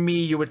 From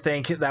me, you would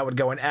think that would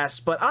go in S,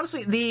 but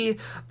honestly, the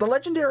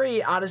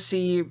legendary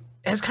Odyssey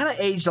has kind of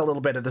aged a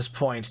little bit at this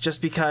point,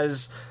 just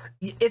because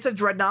it's a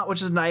dreadnought, which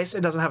is nice.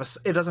 It doesn't have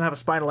a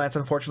spinal lance,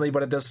 unfortunately,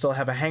 but it does still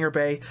have a hangar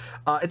bay.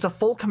 It's a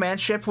full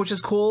command ship, which is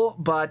cool,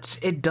 but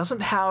it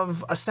doesn't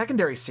have a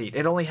secondary seat.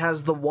 It only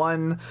has the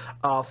one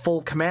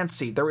full command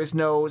seat. There is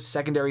no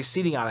secondary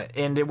seating on it,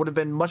 and it would have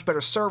been much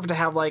better served to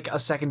have like a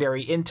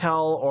secondary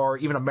intel or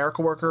even a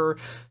Miracle Worker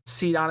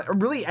seat on it, or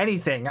really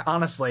anything,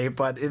 honestly.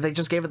 But they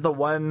just gave it the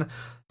one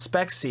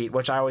spec seat,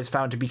 which I always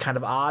found to be kind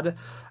of odd.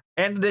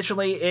 And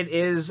additionally, it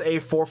is a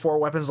 4-4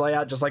 weapons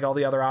layout, just like all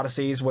the other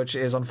Odysseys, which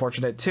is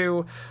unfortunate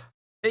too.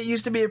 It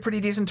used to be a pretty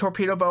decent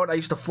torpedo boat. I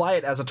used to fly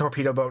it as a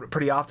torpedo boat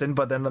pretty often,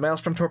 but then the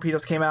Maelstrom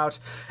torpedoes came out,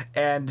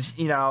 and,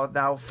 now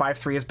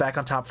 5.3 is back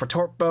on top for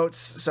torp boats,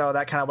 so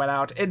that kind of went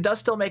out. It does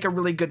still make a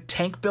really good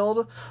tank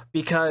build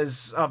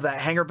because of that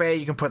hangar bay.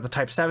 You can put the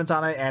Type 7s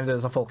on it, and it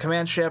is a full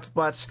command ship,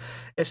 but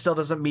it still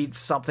doesn't meet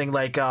something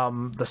like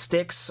the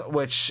Styx,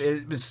 which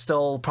is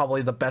still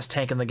probably the best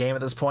tank in the game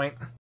at this point.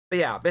 But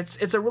yeah,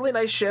 it's a really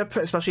nice ship,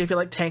 especially if you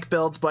like tank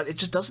builds, but it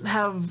just doesn't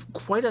have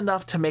quite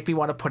enough to make me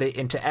want to put it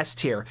into S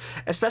tier,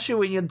 especially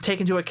when you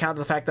take into account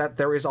the fact that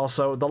there is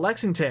also the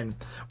Lexington,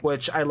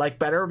 which I like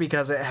better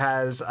because it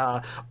has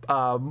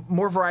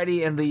more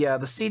variety in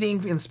the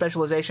seating and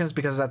specializations,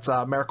 because that's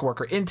Miracle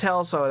Worker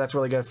Intel, so that's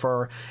really good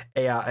for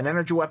an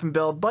energy weapon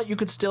build, but you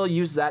could still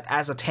use that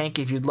as a tank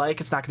if you'd like.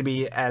 It's not going to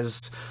be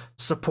as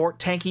support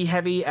tanky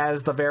heavy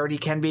as the Verity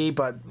can be,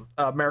 but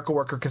Miracle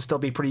Worker can still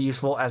be pretty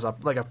useful as a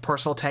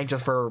personal tank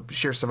just for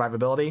sheer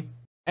survivability.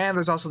 And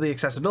there's also the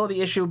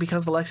accessibility issue,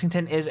 because the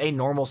Lexington is a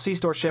normal sea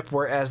store ship,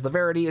 whereas the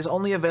Verity is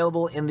only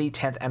available in the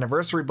 10th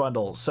anniversary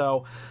bundle.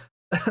 So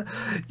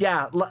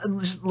yeah,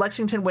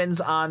 Lexington wins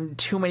on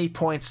too many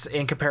points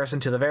in comparison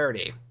to the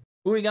Verity.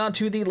 Moving on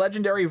to the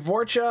legendary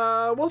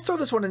Vorcha, we'll throw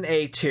this one in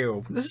A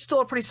too. This is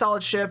still a pretty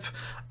solid ship.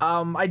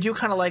 I do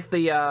kind of like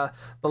the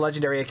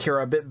legendary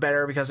Akira a bit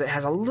better because it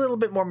has a little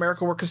bit more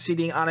Miracle Worker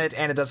seating on it,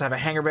 and it does have a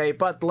hangar bay,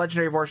 but the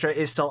legendary Vorcha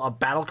is still a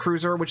battle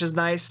cruiser, which is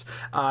nice.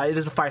 It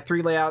is a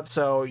 5.3 layout,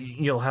 so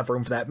you'll have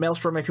room for that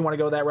Maelstrom if you want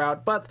to go that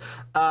route, but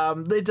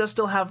it does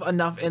still have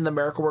enough in the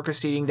Miracle Worker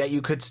seating that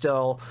you could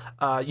still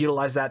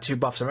utilize that to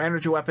buff some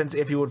energy weapons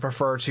if you would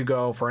prefer to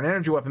go for an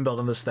energy weapon build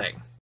on this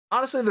thing.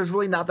 Honestly, there's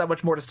really not that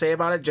much more to say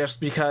about it, just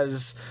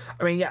because,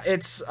 I mean, yeah,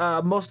 it's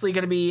mostly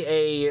going to be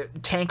a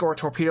tank or a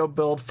torpedo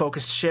build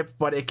focused ship,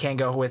 but it can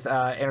go with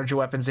energy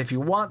weapons if you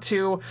want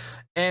to,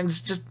 and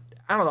just,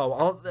 I don't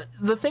know,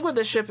 the thing with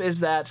this ship is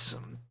that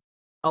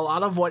a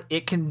lot of what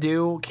it can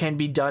do can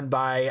be done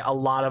by a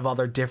lot of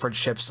other different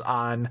ships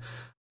on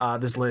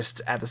this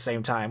list at the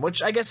same time,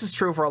 which I guess is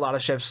true for a lot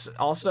of ships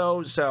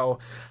also. So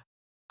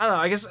I don't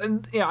know, I guess,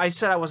 you know, I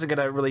said I wasn't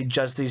going to really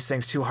judge these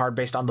things too hard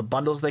based on the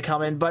bundles they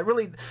come in, but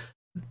really,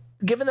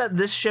 given that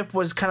this ship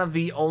was kind of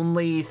the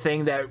only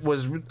thing that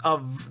was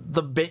of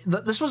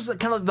this was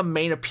kind of the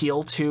main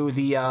appeal to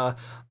the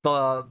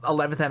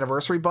 11th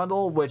anniversary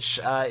bundle, which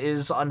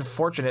is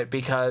unfortunate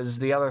because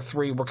the other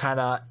three were kind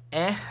of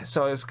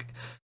so it's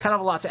kind of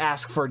a lot to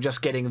ask for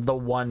just getting the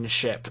one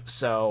ship.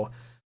 So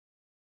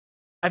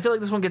I feel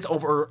like this one gets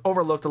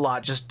overlooked a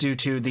lot just due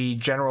to the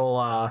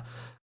general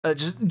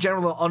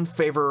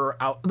unfavored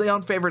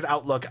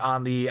outlook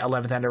on the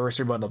 11th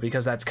anniversary bundle,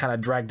 because that's kind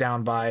of dragged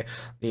down by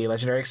the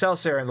legendary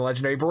Excelsior and the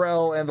legendary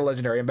Burrell and the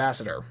legendary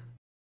Ambassador.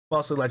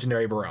 Mostly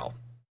legendary Burrell.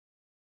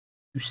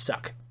 You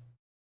suck.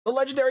 The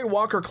legendary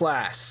Walker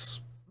class.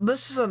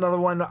 This is another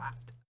one.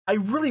 I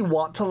really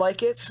want to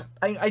like it.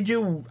 I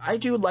do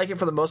like it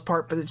for the most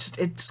part, but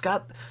it's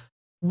got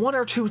one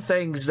or two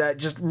things that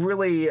just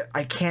really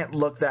I can't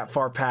look that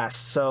far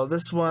past. So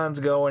this one's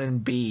going in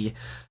B.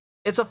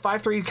 It's a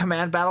 5-3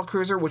 command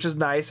battlecruiser, which is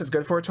nice. It's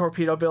good for a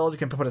torpedo build. You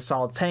can put a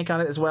solid tank on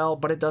it as well,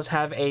 but it does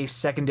have a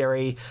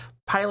secondary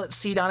pilot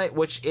seat on it,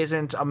 which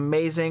isn't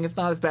amazing. It's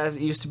not as bad as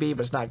it used to be,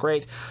 but it's not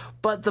great.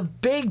 But the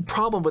big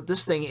problem with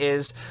this thing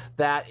is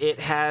that it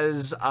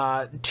has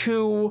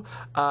two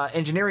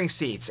engineering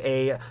seats,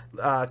 a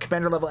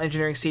commander-level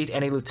engineering seat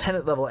and a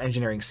lieutenant-level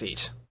engineering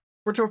seat.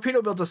 For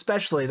torpedo builds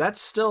especially,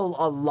 that's still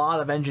a lot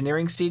of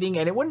engineering seating,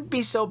 and it wouldn't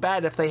be so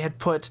bad if they had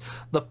put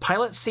the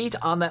pilot seat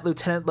on that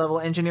lieutenant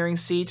level engineering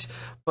seat,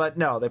 but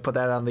no, they put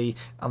that on the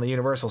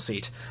universal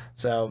seat.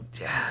 So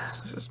yeah,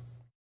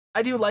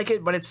 I do like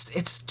it, but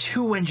it's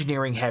too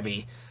engineering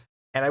heavy,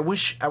 and I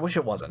wish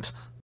it wasn't.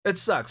 It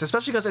sucks,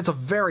 especially because it's a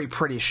very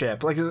pretty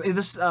ship. Like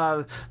this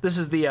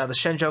is the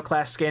Shenzhou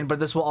class skin, but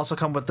this will also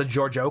come with the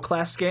Giorgio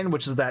class skin,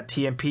 which is that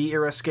TMP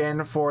era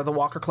skin for the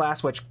Walker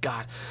class, which,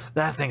 God,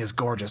 that thing is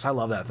gorgeous. I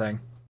love that thing.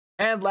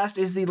 And last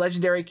is the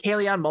legendary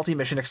Kalion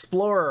Multi-Mission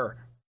Explorer.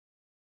 Is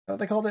that what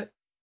they called it?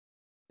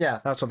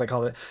 Yeah, that's what they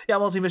called it. Yeah,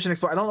 Multi-Mission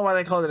Explorer. I don't know why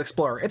they called it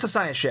Explorer. It's a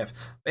science ship,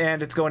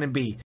 and it's going in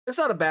B. It's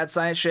not a bad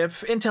science ship.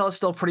 Intel is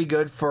still pretty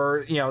good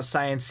for, you know,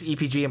 science,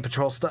 EPG, and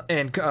patrol stuff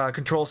and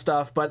control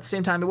stuff. But at the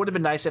same time, it would have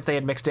been nice if they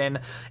had mixed in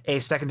a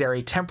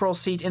secondary temporal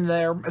seat in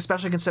there,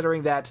 especially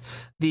considering that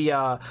the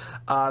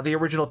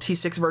original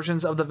T6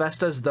 versions of the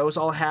Vestas, those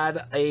all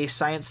had a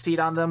science seat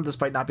on them,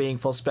 despite not being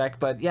full spec.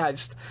 But yeah,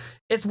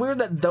 it's weird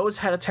that those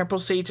had a temporal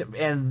seat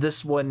and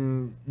this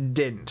one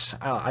didn't.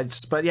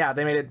 But yeah,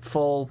 they made it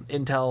full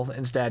Intel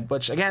instead,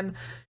 which again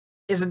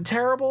isn't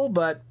terrible,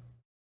 but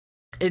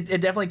it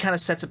definitely kind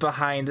of sets it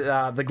behind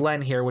the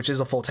Glen here, which is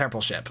a full temporal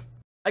ship.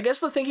 I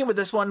guess the thinking with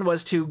this one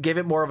was to give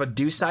it more of a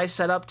due size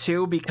setup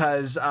too,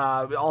 because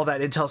all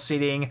that Intel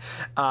seating,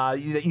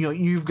 you know,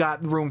 you've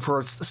got room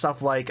for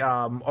stuff like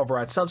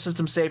override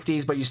subsystem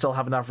safeties, but you still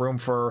have enough room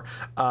for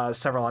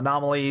several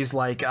anomalies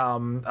like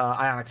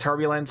ionic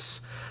turbulence.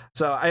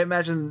 So I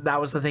imagine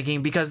that was the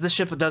thinking, because this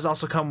ship does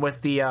also come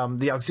with the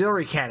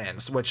auxiliary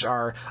cannons, which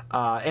are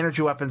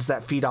energy weapons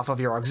that feed off of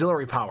your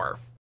auxiliary power.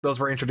 Those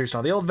were introduced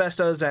on the old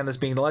Vestas, and this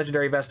being the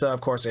legendary Vesta,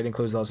 of course, it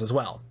includes those as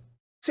well.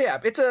 So yeah,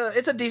 it's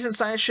a decent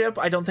science ship.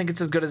 I don't think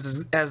it's as good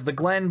as the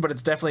Glen, but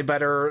it's definitely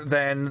better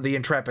than the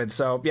Intrepid.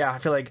 So yeah, I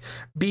feel like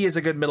B is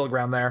a good middle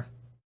ground there.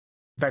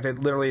 In fact, it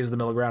literally is the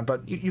middle ground,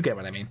 but you get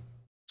what I mean.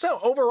 So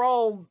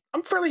overall,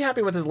 I'm fairly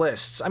happy with his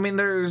lists. I mean,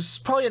 there's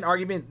probably an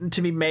argument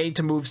to be made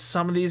to move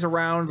some of these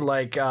around.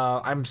 Like,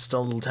 I'm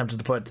still a little tempted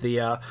to put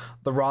the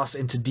Ross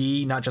into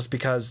D, not just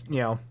because,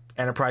 you know,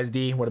 Enterprise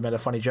D would have been a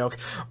funny joke,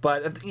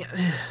 but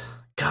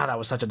God, that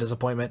was such a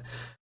disappointment.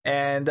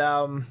 And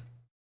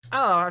I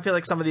don't know, I feel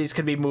like some of these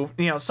could be moved,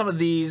 you know, some of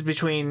these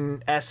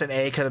between S and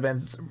A could have been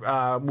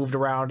moved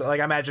around. Like,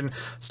 I imagine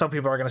some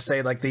people are going to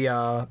say, like,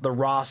 the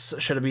Ross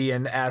should be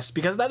in S,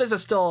 because that is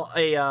still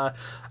a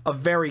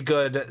very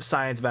good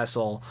science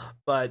vessel.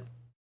 But,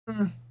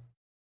 you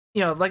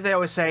know, like they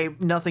always say,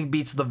 nothing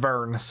beats the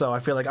Vern. So I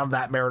feel like on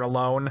that merit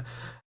alone,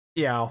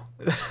 you know,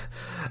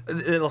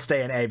 it'll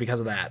stay in A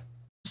because of that.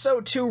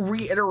 So to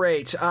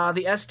reiterate,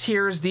 the S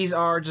tiers, these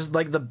are just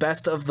like the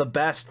best of the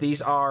best.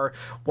 These are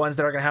ones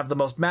that are going to have the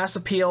most mass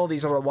appeal.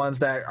 These are the ones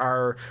that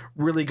are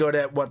really good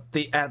at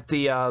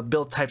the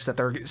build types that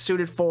they're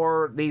suited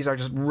for. These are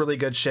just really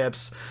good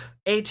ships.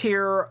 A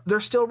tier, they're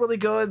still really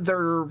good.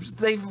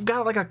 They've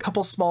got like a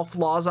couple small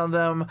flaws on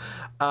them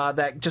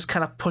that just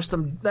kind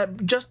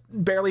of just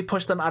barely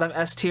push them out of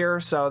S tier.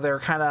 So they're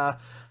kind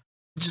of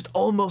just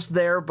almost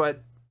there,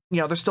 but you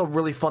know, they're still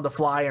really fun to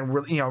fly and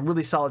really, you know,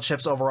 really solid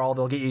ships overall.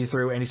 They'll get you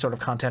through any sort of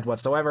content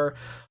whatsoever.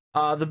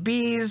 The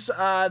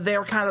Bs,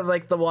 they're kind of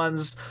like the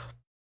ones,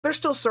 they're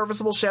still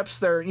serviceable ships.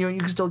 They're, you know, you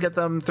can still get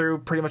them through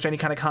pretty much any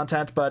kind of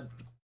content, but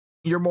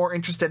you're more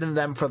interested in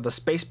them for the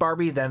Space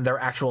Barbie than their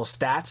actual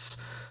stats.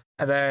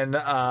 And then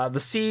the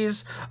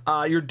Cs,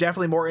 you're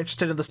definitely more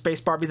interested in the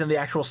Space Barbie than the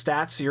actual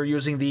stats. So you're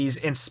using these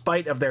in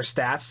spite of their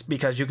stats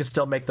because you can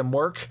still make them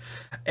work.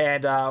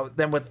 And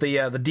then with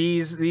the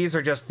Ds, these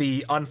are just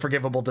the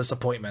unforgivable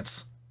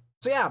disappointments.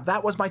 So yeah,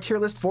 that was my tier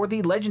list for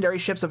the legendary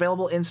ships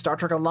available in Star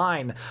Trek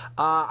Online.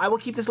 I will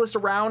keep this list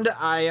around.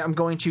 I am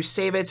going to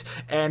save it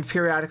and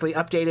periodically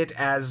update it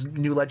as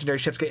new legendary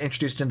ships get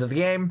introduced into the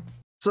game.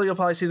 So you'll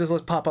probably see this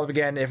list pop up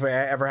again if I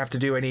ever have to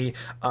do any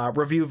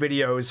review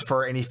videos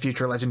for any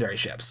future legendary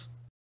ships.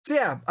 So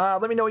yeah,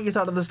 let me know what you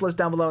thought of this list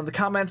down below in the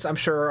comments. I'm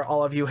sure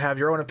all of you have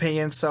your own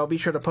opinions, so be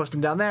sure to post them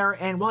down there.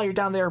 And while you're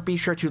down there, be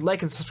sure to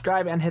like and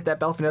subscribe and hit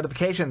that bell for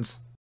notifications.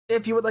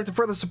 If you would like to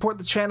further support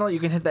the channel, you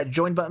can hit that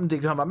join button to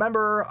become a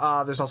member.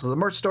 There's also the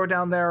merch store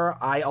down there.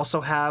 I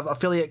also have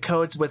affiliate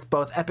codes with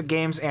both Epic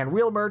Games and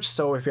Real Merch,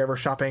 so if you're ever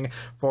shopping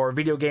for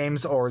video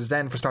games or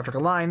Zen for Star Trek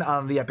Online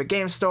on the Epic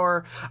Games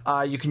Store,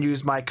 you can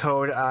use my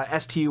code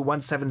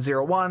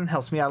STU1701.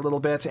 Helps me out a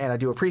little bit, and I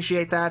do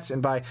appreciate that.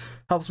 And by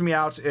helps me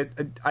out,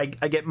 I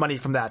get money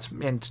from that,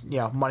 and you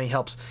know, money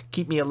helps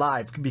keep me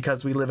alive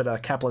because we live in a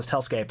capitalist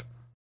hellscape.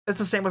 It's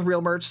the same with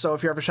Real Merch, so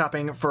if you're ever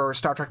shopping for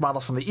Star Trek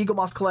models from the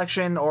Eaglemoss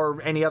collection or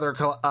any other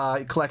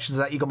collections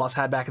that Eaglemoss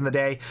had back in the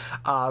day,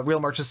 Real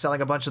Merch is selling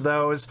a bunch of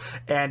those,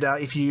 and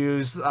if you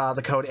use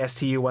the code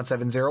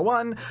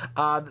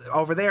STU1701,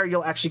 over there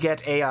you'll actually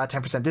get a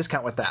 10%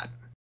 discount with that.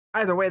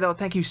 Either way though,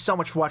 thank you so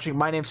much for watching.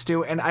 My name's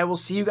Stu, and I will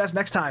see you guys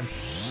next time.